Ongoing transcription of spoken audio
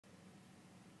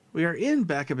We are in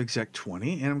Backup Exec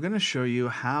 20, and I'm going to show you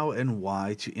how and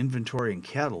why to inventory and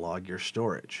catalog your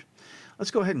storage. Let's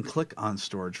go ahead and click on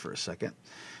storage for a second.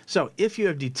 So if you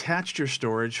have detached your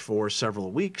storage for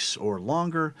several weeks or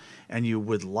longer and you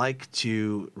would like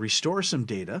to restore some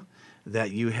data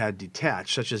that you had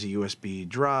detached, such as a USB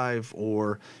drive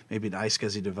or maybe an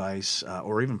iSCSI device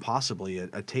or even possibly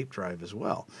a tape drive as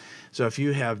well. So if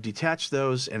you have detached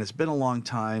those and it's been a long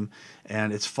time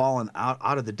and it's fallen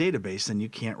out of the database, then you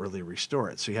can't really restore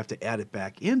it. So you have to add it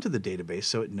back into the database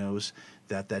so it knows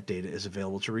that that data is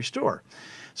available to restore.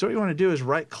 So what you want to do is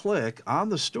right-click on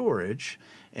the storage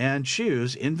and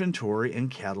choose Inventory and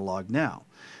Catalog Now.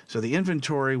 So the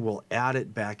inventory will add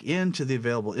it back into the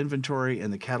available inventory,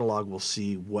 and the catalog will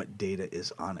see what data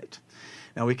is on it.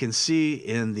 Now we can see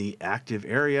in the active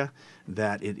area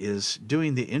that it is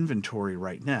doing the inventory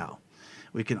right now.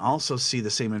 We can also see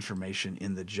the same information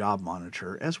in the job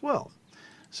monitor as well.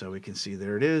 So we can see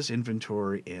there it is,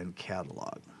 inventory and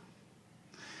catalog.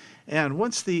 And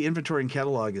once the inventory and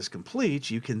catalog is complete,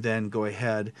 you can then go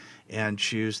ahead and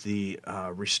choose the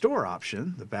restore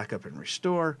option, the backup and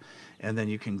restore, and then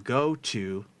you can go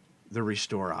to the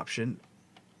restore option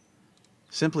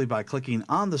simply by clicking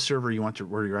on the server where you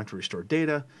want to restore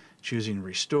data, choosing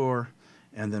restore,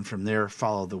 and then from there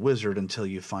follow the wizard until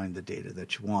you find the data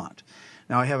that you want.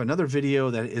 Now I have another video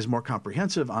that is more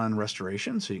comprehensive on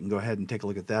restoration, so you can go ahead and take a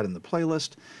look at that in the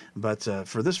playlist. But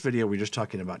for this video, we're just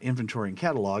talking about inventory and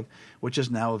catalog, which is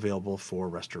now available for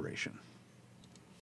restoration.